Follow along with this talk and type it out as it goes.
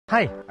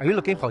Hi, are you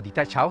looking for a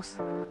detached house?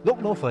 Look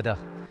no further.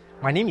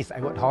 My name is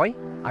Edward Hoi.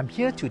 I'm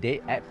here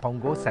today at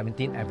Ponggol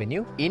 17th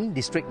Avenue in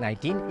District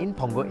 19 in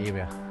Ponggol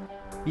area.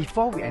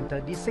 Before we enter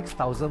this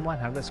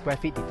 6,100 square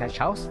feet detached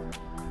house,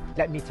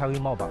 let me tell you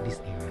more about this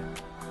area.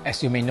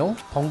 As you may know,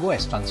 Ponggol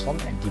has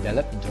transformed and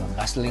developed into a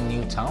bustling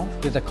new town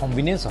with the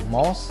convenience of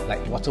malls like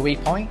Waterway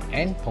Point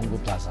and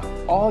Ponggol Plaza.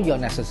 All your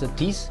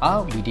necessities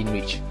are within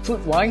reach.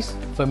 Food-wise,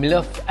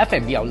 familiar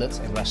F&B outlets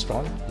and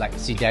restaurants like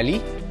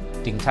Sideli,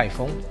 Ding Tai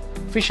Fung,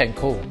 Fish &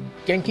 Co,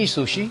 Genki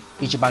Sushi,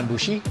 Ichiban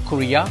Bushi,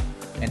 Korea,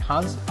 and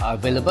Hans are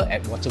available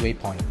at Waterway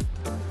Point.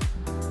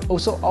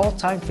 Also,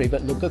 all-time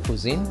favorite local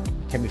cuisine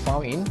can be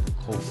found in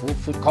Cove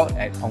food court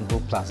at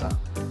Ponggol Plaza.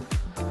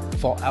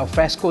 For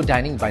alfresco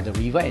dining by the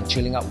river and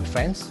chilling out with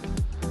friends,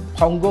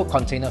 Ponggol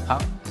Container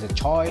Park is a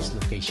choice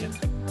location.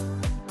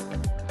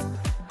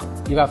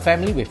 If you are a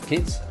family with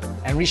kids,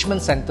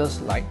 enrichment centers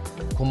like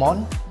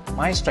Kumon,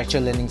 My Stretcher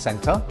Learning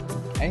Center,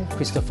 and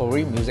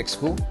Cristofori Music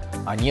School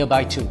are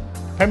nearby too.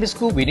 Primary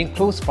school within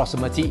close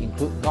proximity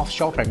include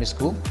Northshore Primary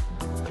School,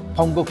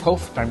 Ponggol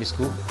Cove Primary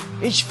School,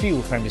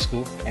 Edgefield Primary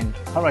School, and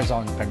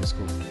Horizon Primary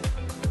School.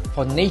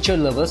 For nature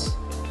lovers,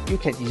 you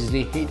can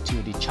easily head to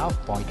the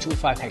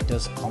 12.25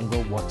 hectares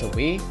Ponggol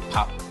Waterway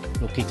Park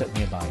located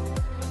nearby.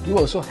 You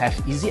also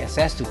have easy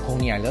access to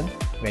Coney Island,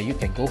 where you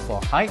can go for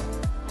a hike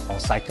or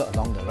cycle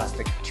along the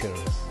rustic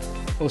trails.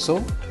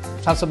 Also,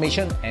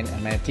 transformation and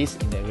amenities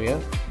in the area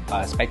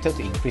are expected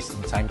to increase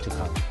in time to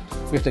come.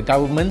 With the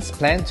government's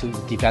plan to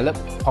develop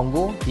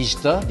Ponggol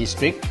Digital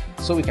District,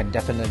 so we can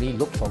definitely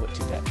look forward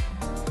to that.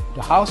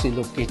 The house is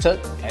located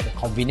at a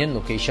convenient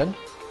location,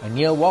 a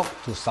near walk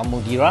to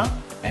Samudera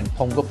and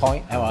Ponggol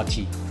Point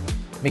LRT,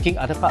 making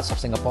other parts of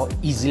Singapore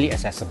easily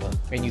accessible.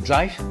 When you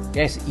drive,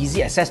 there is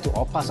easy access to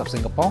all parts of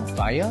Singapore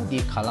via the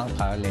Kallang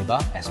Paya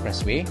Lebar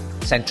Expressway,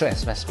 Central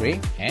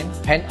Expressway, and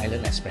Pan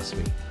Island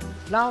Expressway.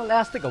 Now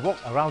let's take a walk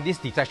around this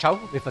detached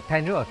house with a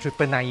tenure of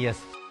 999 years.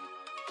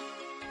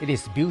 It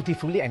is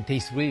beautifully and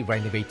tastefully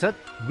renovated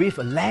with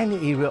a land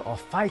area of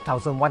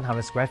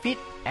 5,100 square feet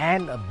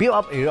and a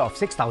built-up area of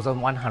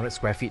 6,100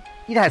 square feet.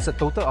 It has a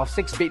total of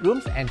 6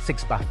 bedrooms and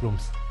 6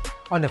 bathrooms.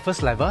 On the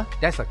first level,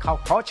 there's a car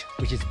porch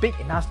which is big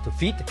enough to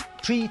fit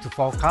 3 to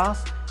 4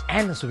 cars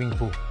and a swimming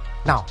pool.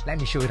 Now, let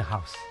me show you the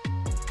house.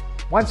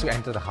 Once you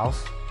enter the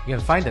house,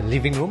 you'll find the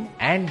living room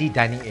and the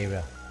dining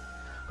area.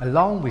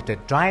 Along with the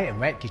dry and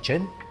wet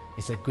kitchen,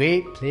 it's a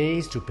great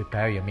place to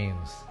prepare your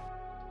meals.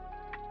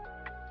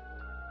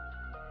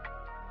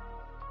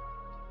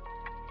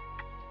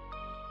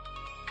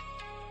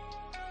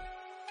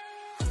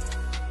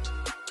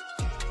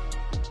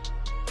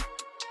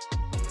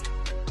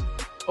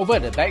 Over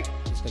at the back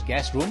is the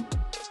guest room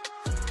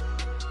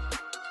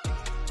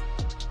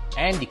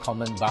and the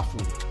common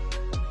bathroom.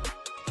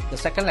 The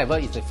second level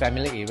is the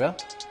family area,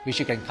 which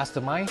you can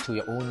customize to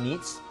your own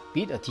needs,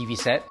 be it a TV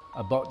set,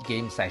 a board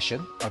game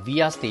session, a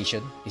VR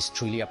station is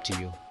truly up to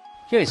you.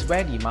 Here is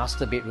where the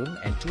master bedroom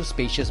and 2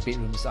 spacious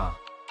bedrooms are.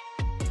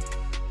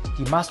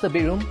 The master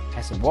bedroom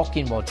has a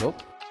walk-in wardrobe,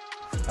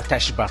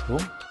 attached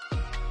bathroom,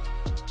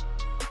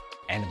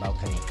 and a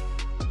balcony.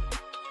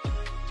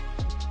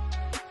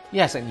 It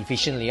has an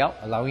efficient layout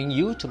allowing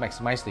you to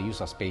maximize the use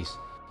of space.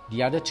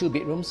 The other 2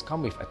 bedrooms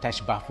come with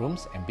attached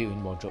bathrooms and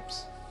built-in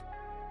wardrobes.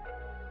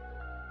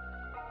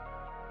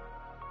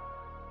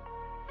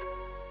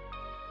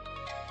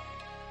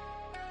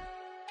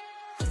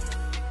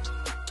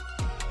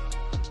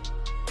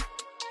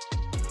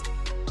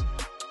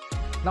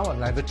 Now on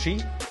level 3,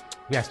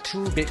 we have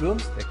 2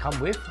 bedrooms that come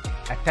with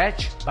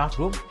attached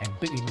bathroom and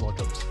built-in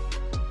wardrobes.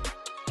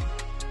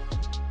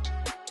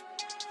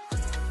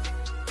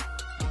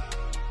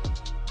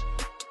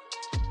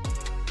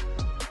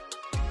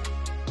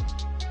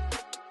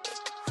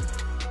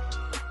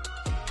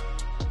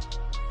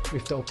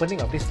 With the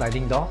opening of this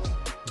sliding door,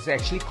 it's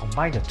actually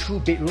combine the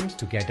 2 bedrooms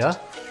together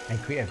and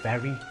create a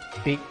very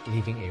big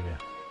living area.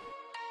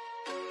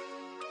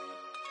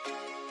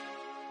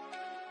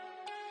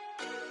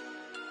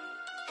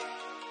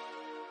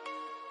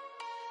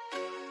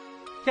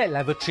 Here at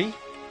level 3,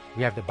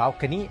 we have the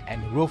balcony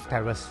and the roof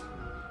terrace.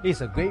 It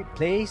is a great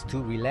place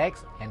to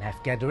relax and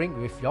have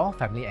gathering with your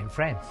family and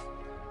friends.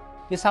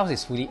 This house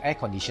is fully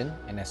air-conditioned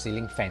and has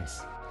ceiling fans.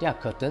 There are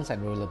curtains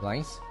and roller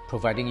blinds,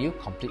 providing you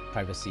complete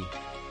privacy.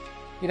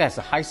 It has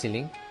a high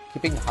ceiling,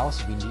 keeping the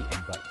house windy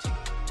and bright.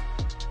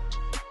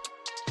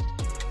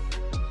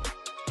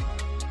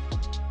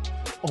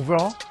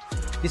 Overall,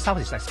 this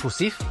house is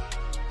exclusive,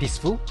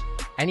 peaceful,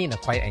 and in a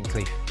quiet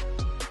enclave.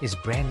 It's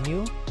brand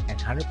new and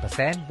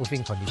 100%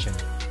 moving condition.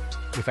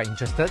 If you're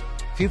interested,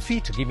 feel free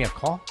to give me a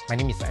call. My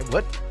name is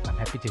Edward. I'm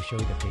happy to show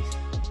you the place.